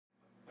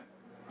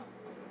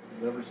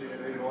Never seen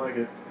anything like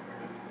it.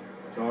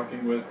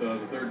 Talking with the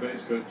third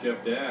base coach,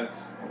 Jeff Datz,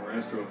 former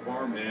Astro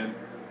farmhand,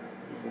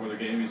 before the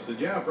game, he said,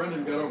 yeah,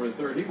 Brendan got over the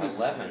third. He was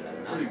 11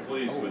 pretty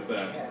pleased with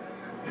that.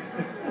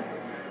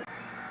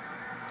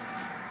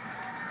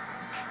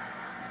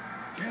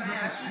 Can I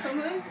ask you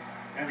something?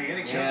 And the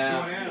inning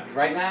Yeah,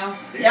 right now?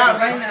 Yeah,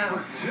 right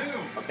now.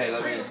 Okay,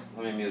 let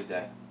me mute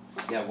that.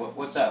 Yeah,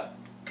 what's up?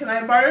 Can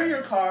I borrow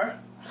your car?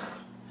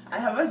 I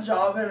have a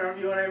job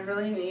interview and I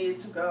really need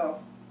to go.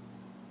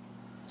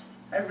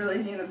 I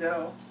really need to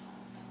go.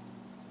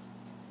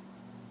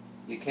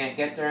 You can't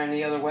get there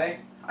any other way?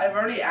 I've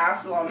already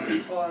asked a lot of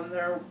people and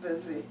they're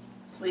busy.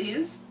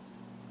 Please?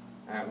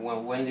 Alright,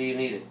 well, when do you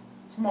need it?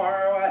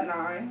 Tomorrow at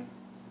 9.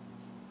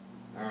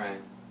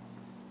 Alright.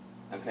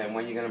 Okay, and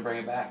when are you going to bring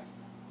it back?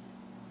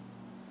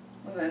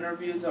 When the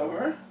interview's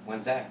over.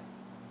 When's that?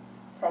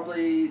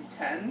 Probably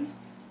 10.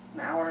 An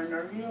hour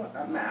interview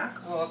at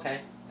max. Oh,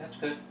 okay. That's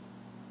good.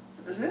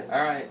 Is it?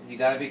 Alright, you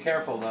got to be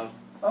careful, though.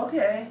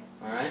 Okay.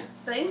 Alright?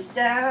 Thanks,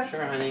 Dad.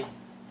 Sure, honey.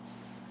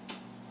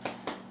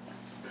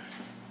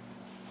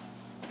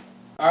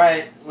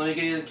 Alright, let me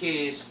give you the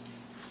keys.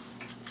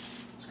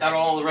 It's got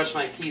all the rest of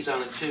my keys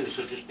on it, too,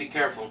 so just be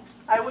careful.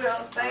 I will.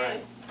 Thanks.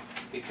 Alright.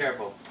 Be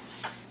careful.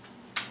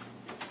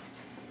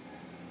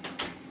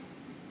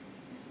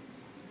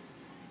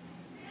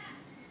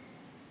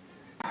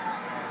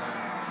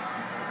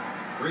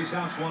 Race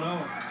house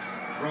 1-0.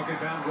 Broken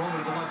down, rolling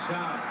to the left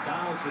side.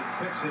 Donaldson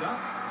picks it up.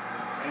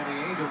 And the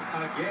Angels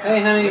again. Hey,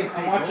 honey,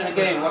 I'm watching a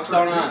game. What's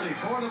going on?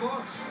 For the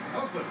books.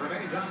 Oakland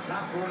remains on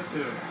top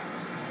 4-2.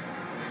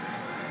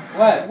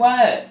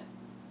 What?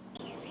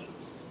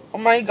 Oh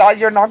my God,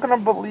 you're not gonna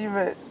believe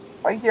it.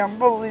 I can't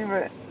believe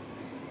it.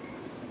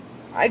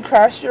 I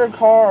crashed your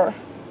car.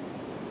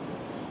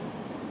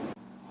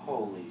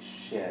 Holy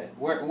shit.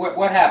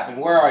 What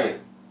happened? Where are you?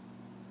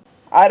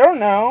 I don't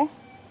know.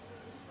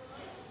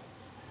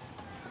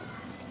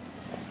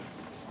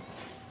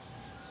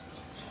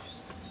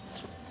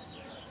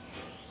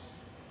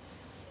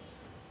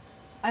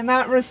 I'm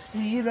at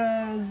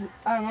Resita's.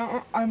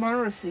 I'm on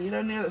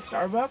Resita near the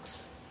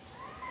Starbucks.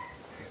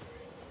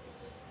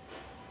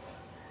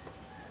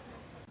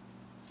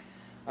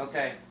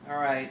 Okay,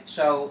 alright.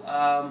 So,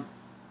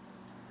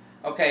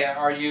 okay,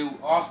 are you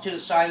off to the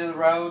side of the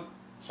road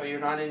so you're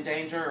not in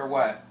danger, or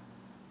what?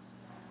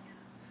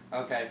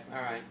 Okay,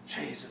 alright.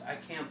 Jeez, I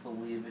can't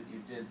believe it,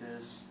 you did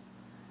this.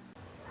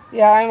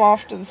 Yeah, I'm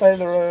off to the side of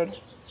the road.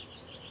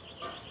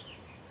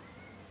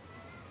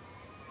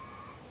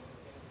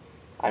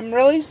 I'm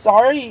really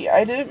sorry.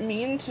 I didn't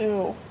mean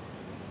to.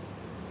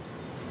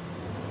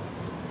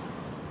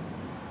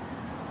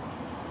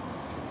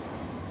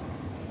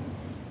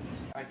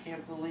 I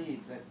can't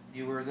believe that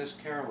you were this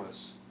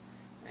careless,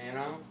 you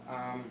know?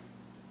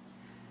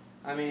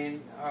 I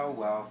mean, oh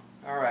well.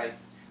 Alright,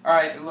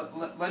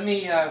 let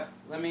me, I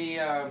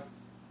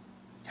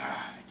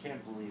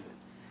can't believe it.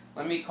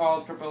 Let me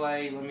call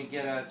AAA, let me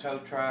get a tow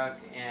truck,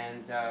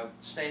 and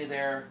stay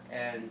there,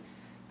 and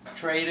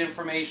trade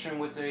information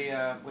with the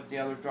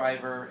other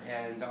driver,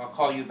 and I'll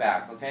call you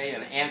back, okay?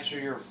 And answer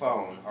your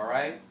phone, all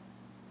right?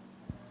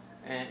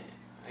 And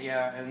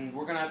yeah, and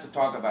we're gonna have to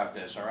talk about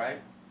this, all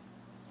right?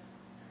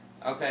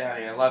 Okay,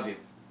 honey, I love you.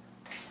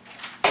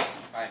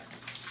 Bye.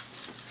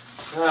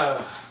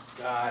 Oh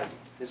God,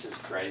 this is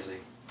crazy.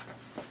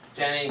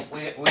 Jenny,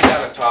 we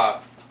gotta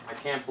talk. I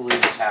can't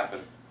believe this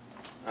happened.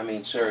 I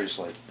mean,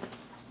 seriously.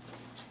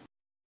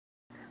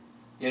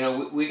 You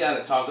know, we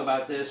gotta talk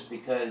about this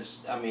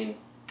because, I mean,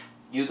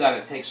 you got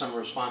to take some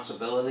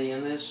responsibility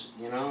in this,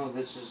 you know.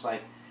 This is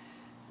like,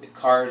 the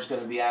car is going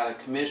to be out of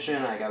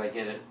commission. I got to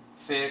get it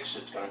fixed.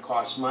 It's going to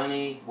cost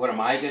money. What am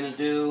I going to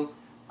do?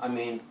 I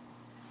mean,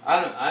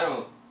 I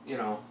don't, you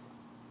know,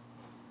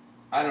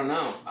 I don't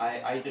know.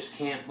 I just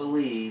can't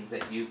believe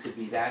that you could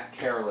be that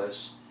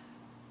careless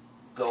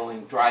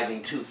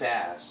driving too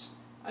fast.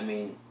 I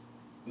mean,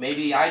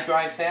 maybe I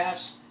drive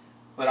fast,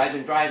 but I've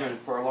been driving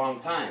for a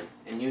long time,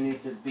 and you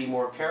need to be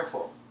more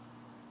careful.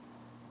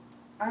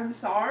 I'm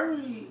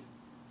sorry.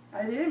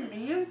 I didn't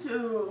mean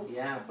to.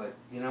 Yeah, but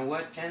you know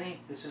what, Jenny?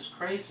 This is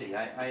crazy.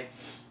 I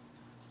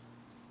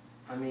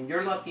mean,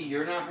 you're lucky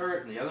you're not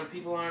hurt, and the other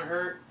people aren't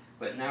hurt,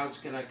 but now it's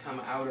going to come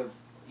out of,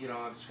 you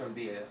know, it's going to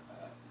be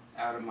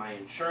out of my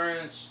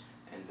insurance,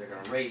 and they're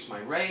going to raise my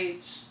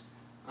rates.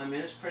 I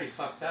mean, it's pretty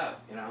fucked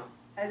up, you know?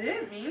 I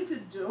didn't mean to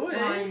do it.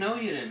 Well, I know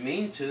you didn't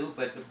mean to,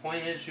 but the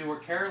point is you were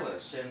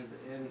careless,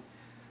 and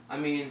I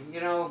mean,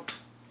 you know,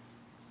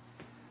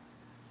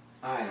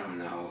 I don't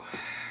know.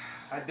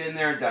 I've been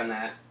there, done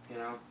that, you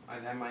know.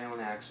 I've had my own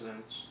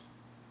accidents.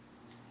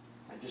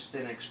 I just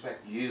didn't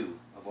expect you,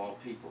 of all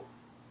people.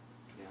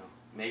 You know,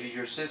 maybe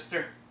your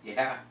sister,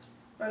 yeah.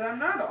 But I'm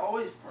not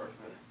always perfect.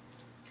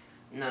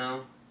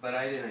 No, but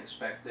I didn't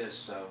expect this,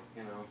 so,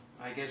 you know,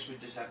 I guess we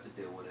just have to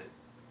deal with it.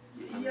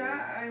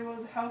 Yeah, I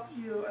will help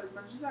you as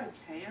much as I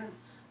can,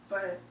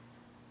 but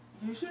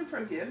you should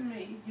forgive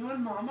me. You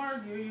and Mom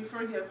argue, you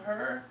forgive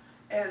her,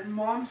 and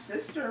Mom's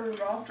sister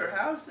robbed her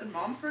house, and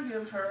Mom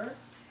forgave her,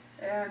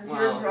 And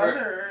Well, your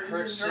brother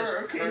her is a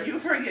jerk, sis- and you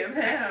forgive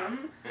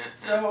him.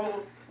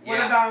 So, what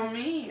Yeah. about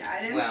me?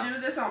 I didn't Well, do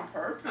this on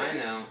purpose.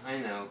 I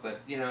know, but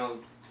you know,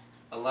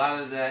 a lot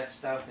of that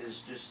stuff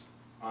is just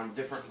on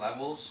different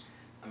levels.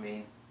 I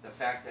mean, the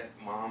fact that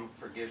mom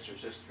forgives her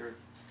sister,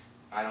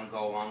 I don't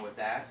go along with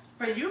that.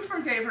 But you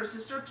forgave her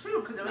sister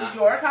too, because it was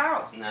No. your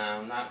house.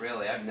 No, not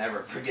really. I've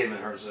never forgiven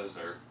her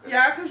sister.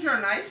 Yeah, because you're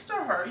nice to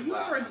her. You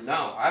Well,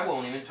 no, I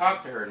won't even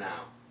talk to her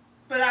now.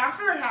 But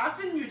after it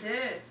happened, you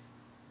did.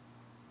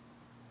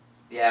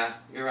 Yeah,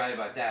 you're right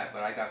about that,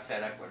 but I got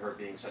fed up with her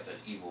being such an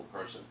evil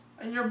person.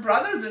 And your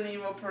brother's an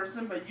evil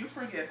person, but you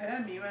forgive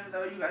him, even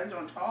though you guys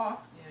don't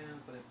talk. Yeah,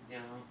 but, you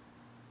know,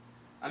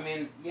 I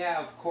mean, yeah,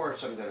 of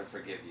course I'm going to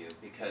forgive you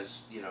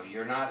because, you know,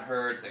 you're not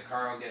hurt, the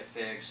car will get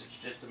fixed, it's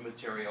just a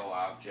material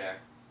object.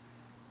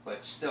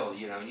 But still,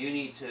 you know, you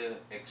need to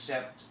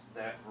accept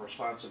that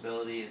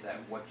responsibility that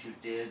what you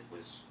did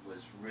was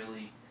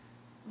really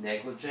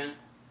negligent,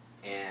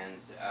 and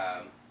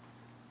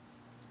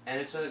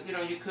it's a, you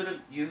know, you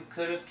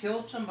could have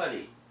killed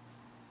somebody.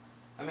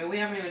 I mean, we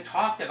haven't even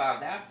talked about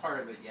that part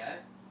of it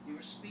yet. You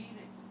were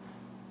speeding.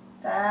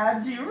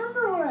 Dad, do you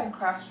remember when I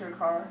crashed your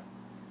car?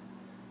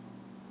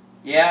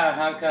 Yeah,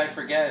 how could I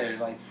forget it? It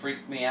like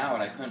freaked me out.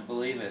 I couldn't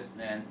believe it,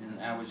 and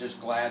I was just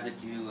glad that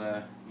you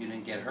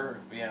didn't get hurt.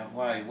 Yeah,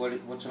 why?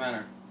 What's the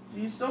matter? Do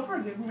you still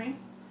forgive me?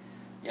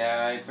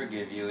 Yeah, I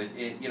forgive you.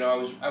 You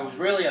know, I was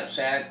really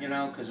upset, you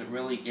know, because it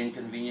really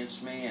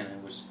inconvenienced me, and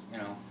it was, you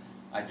know,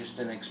 I just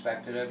didn't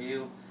expect it of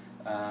you.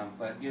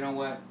 But you know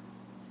what?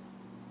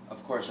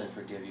 Of course I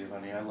forgive you,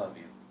 honey. I love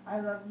you. I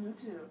love you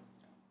too.